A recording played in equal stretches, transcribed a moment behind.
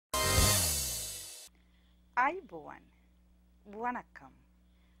Ayubowan, Vanakkam.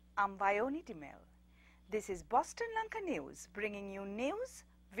 I'm Vayoni Dimel. This is Boston Lanka News, bringing you news,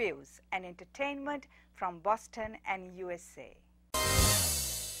 views and entertainment from Boston and USA.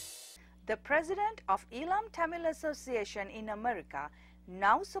 The president of Eelam Tamil Association in America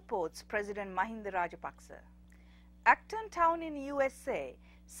now supports President Mahinda Rajapaksa. Acton town in USA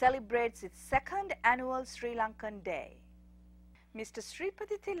celebrates its second annual Sri Lankan Day. Mr.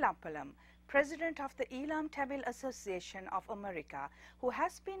 Sripati Thillampalam, President of the Eelam Tamil Association of America, who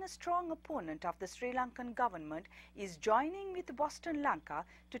has been a strong opponent of the Sri Lankan government, is joining with Boston Lanka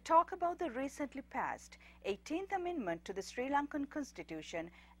to talk about the recently passed 18th Amendment to the Sri Lankan Constitution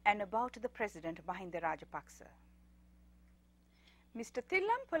and about the President Mahinda Rajapaksa. Mr.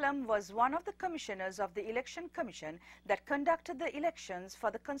 Thillampalam was one of the commissioners of the Election Commission that conducted the elections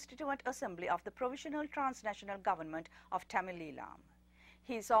for the Constituent Assembly of the Provisional Transnational Government of Tamil Eelam.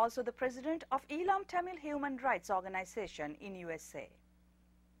 He is also the president of Eelam Tamil Human Rights Organization in USA.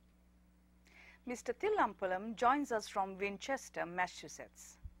 Mr. Thillampalam joins us from Winchester,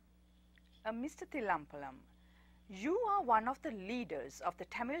 Massachusetts. Mr. Thillampalam, you are one of the leaders of the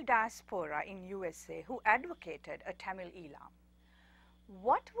Tamil diaspora in USA who advocated a Tamil Eelam.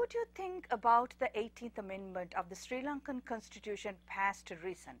 What would you think about the 18th Amendment of the Sri Lankan Constitution passed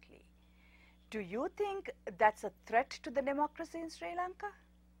recently? Do you think that's a threat to the democracy in Sri Lanka?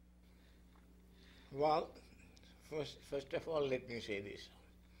 Well, first of all, let me say this.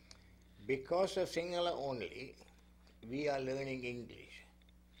 Because of Sinhala only, we are learning English.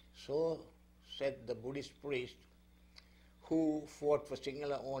 So said the Buddhist priest who fought for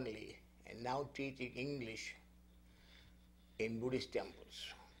Sinhala only and now teaching English in Buddhist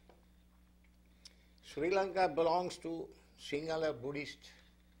temples. Sri Lanka belongs to Sinhala Buddhist,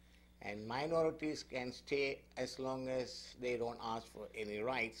 and minorities can stay as long as they don't ask for any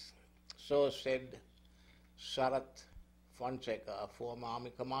rights. So said Sarath Fonseca, a former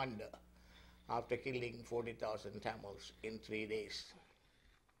army commander, after killing 40,000 Tamils in 3 days.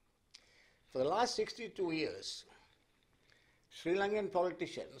 For the last 62 years, Sri Lankan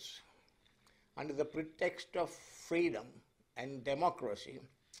politicians, under the pretext of freedom and democracy,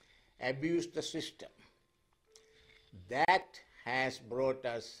 abused the system. That has brought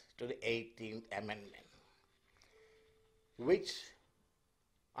us to the 18th Amendment, which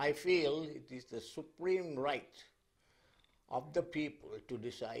I feel it is the supreme right of the people to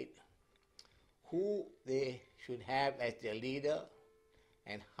decide who they should have as their leader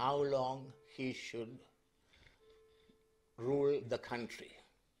and how long he should rule the country.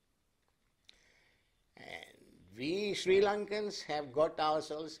 And we Sri Lankans have got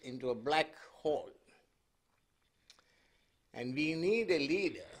ourselves into a black hole. And we need a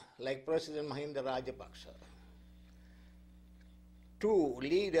leader like President Mahinda Rajapaksa to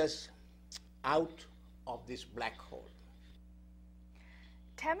lead us out of this black hole.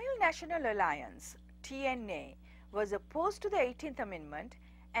 Tamil National Alliance, TNA, was opposed to the 18th Amendment,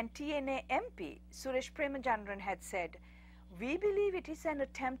 and TNA MP Suresh Premachandran had said, "We believe it is an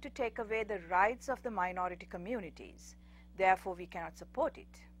attempt to take away the rights of the minority communities. Therefore, we cannot support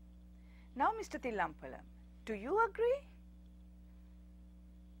it." Now, Mr. Thillampalam, do you agree?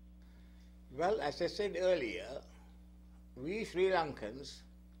 Well, as I said earlier, we Sri Lankans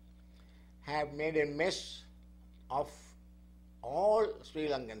have made a mess of all Sri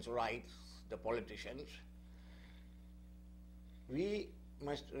Lankans' rights, the politicians. We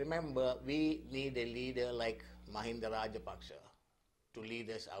must remember we need a leader like Mahinda Rajapaksa to lead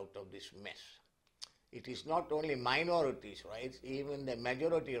us out of this mess. It is not only minorities' rights, even the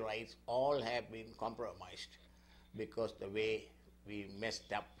majority rights all have been compromised because the way we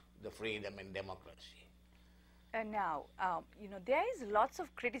messed up the freedom and democracy. Now, there is lots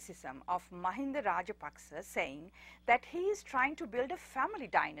of criticism of Mahinda Rajapaksa saying that he is trying to build a family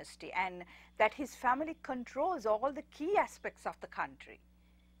dynasty and that his family controls all the key aspects of the country.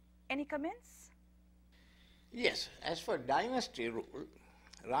 Any comments? Yes, as for dynasty rule,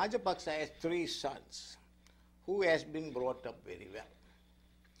 Rajapaksa has 3 sons who has been brought up very well.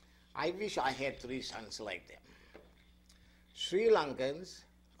 I wish I had 3 sons like them. Sri Lankans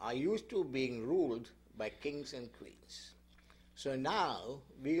are used to being ruled by kings and queens. So now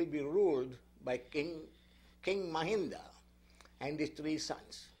we will be ruled by King Mahinda and his 3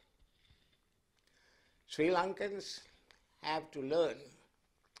 sons. Sri Lankans have to learn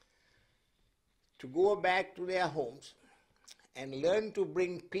to go back to their homes and learn to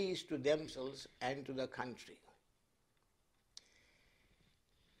bring peace to themselves and to the country.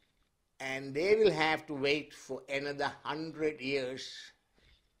 And they will have to wait for another 100 years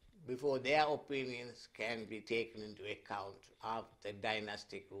before their opinions can be taken into account of the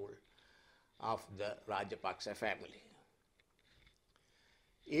dynastic rule of the Rajapaksa family.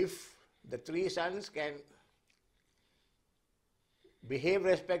 If the three sons can behave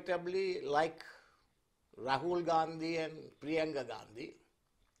respectably like Rahul Gandhi and Priyanka Gandhi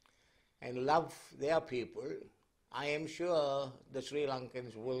and love their people, I am sure the Sri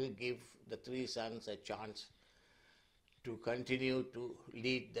Lankans will give the three sons a chance to continue to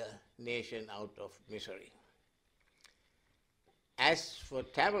lead the nation out of misery. As for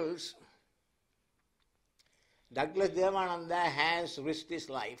Tamils, Douglas Devananda has risked his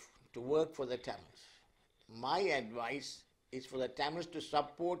life to work for the Tamils. My advice is for the Tamils to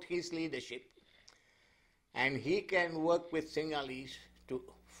support his leadership, and he can work with Sinhalese to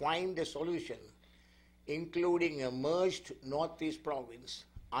find a solution, including a merged Northeast province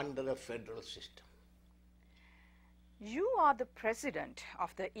under a federal system. You are the president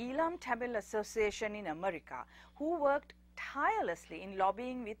of the Eelam Tamil Association in America, who worked tirelessly in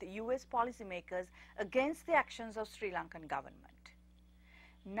lobbying with US policymakers against the actions of Sri Lankan government.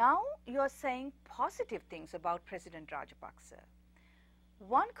 Now you are saying positive things about President Rajapaksa.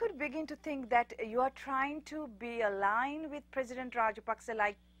 One could begin to think that you are trying to be aligned with President Rajapaksa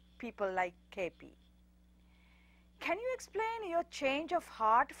like people like KP. Can you explain your change of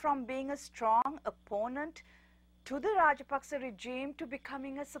heart from being a strong opponent to the Rajapaksa regime to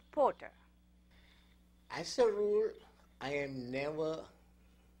becoming a supporter? As a rule, I am never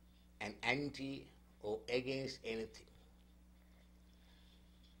an anti or against anything.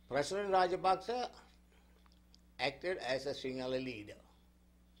 President Rajapaksa acted as a Sinhala leader.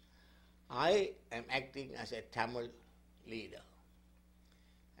 I am acting as a Tamil leader.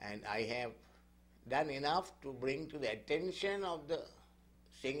 And I have done enough to bring to the attention of the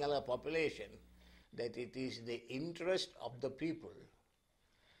Sinhala population that it is the interest of the people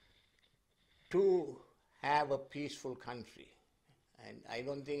to have a peaceful country. And I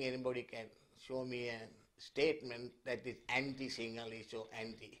don't think anybody can show me a statement that is anti-Sinhalese or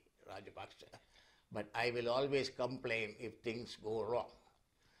anti-Rajapaksa. But I will always complain if things go wrong.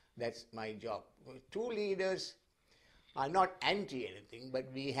 That's my job. Two leaders are not anti anything, but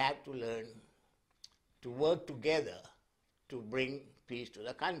we have to learn to work together to bring peace to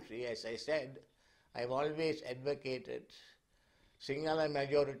the country. As I said, I've always advocated Sinhala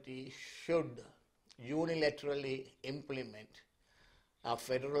majority should unilaterally implement a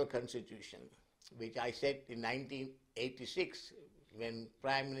federal constitution, which I said in 1986 when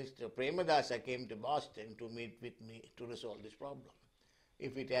Prime Minister Premadasa came to Boston to meet with me to resolve this problem.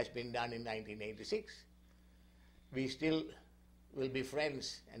 If it has been done in 1986, we still will be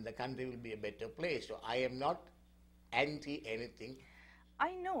friends and the country will be a better place. So I am not anti anything.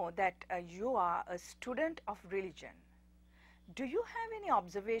 I know that you are a student of religion. Do you have any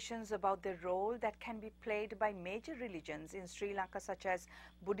observations about the role that can be played by major religions in Sri Lanka, such as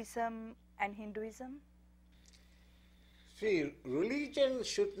Buddhism and Hinduism? See, religion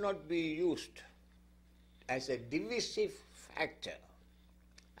should not be used as a divisive factor,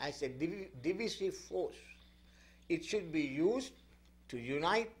 as a divisive force. It should be used to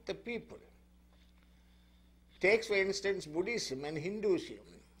unite the people. Take, for instance, Buddhism and Hinduism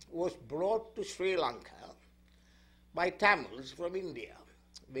was brought to Sri Lanka by Tamils from India.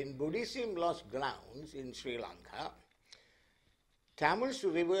 When Buddhism lost grounds in Sri Lanka, Tamils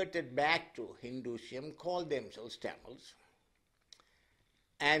who reverted back to Hinduism called themselves Tamils,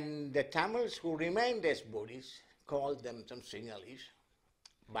 and the Tamils who remained as Buddhists called themselves Sinhalese,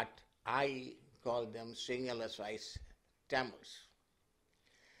 but I call them Sinhalicized Tamils.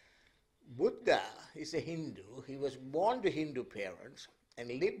 Buddha is a Hindu. He was born to Hindu parents and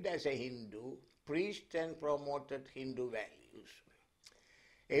lived as a Hindu, preached and promoted Hindu values.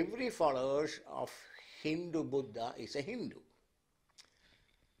 Every follower of Hindu Buddha is a Hindu.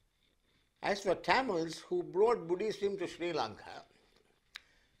 As for Tamils who brought Buddhism to Sri Lanka,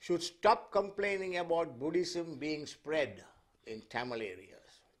 should stop complaining about Buddhism being spread in Tamil areas.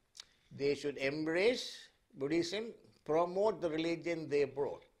 They should embrace Buddhism, promote the religion they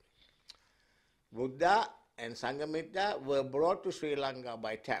brought. Buddha and Sanghamitta were brought to Sri Lanka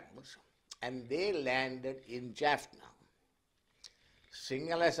by Tamils and they landed in Jaffna.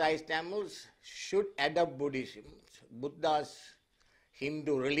 Sinhalicized Tamils should adopt Buddhism, Buddha's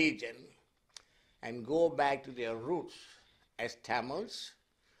Hindu religion, and go back to their roots as Tamils,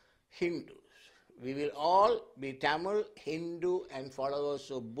 Hindus. We will all be Tamil, Hindu and followers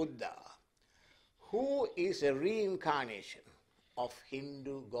of Buddha, who is a reincarnation of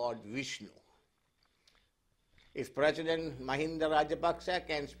Hindu god Vishnu. If President Mahinda Rajapaksa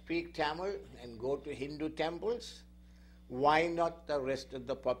can speak Tamil and go to Hindu temples, why not the rest of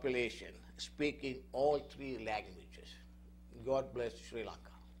the population speaking all three languages? God bless Sri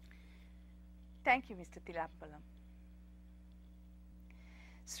Lanka. Thank you, Mr. Tilampalam.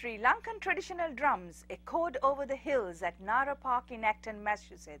 Sri Lankan traditional drums echoed over the hills at Nara Park in Acton,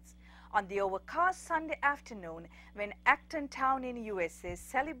 Massachusetts on the overcast Sunday afternoon when Acton town in USA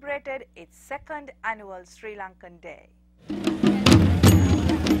celebrated its second annual Sri Lankan Day.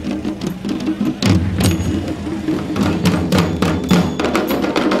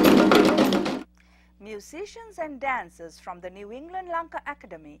 Musicians and dancers from the New England Lanka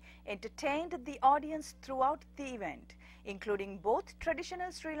Academy entertained the audience throughout the event, including both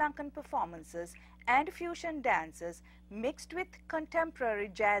traditional Sri Lankan performances and fusion dances mixed with contemporary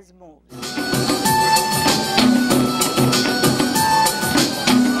jazz moves.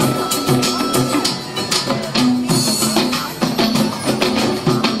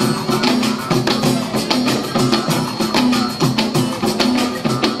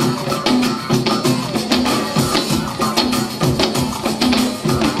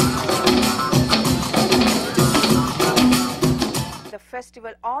 The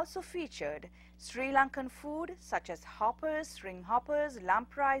festival also featured Sri Lankan food such as hoppers, ring hoppers,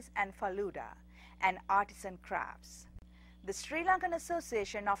 lampreys and faluda, and artisan crafts. The Sri Lankan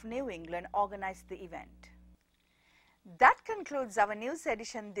Association of New England organized the event. That concludes our news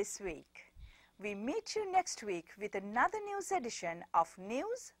edition this week. We meet you next week with another news edition of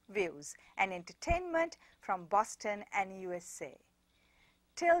News, Views and Entertainment from Boston and USA.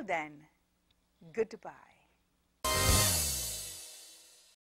 Till then, goodbye.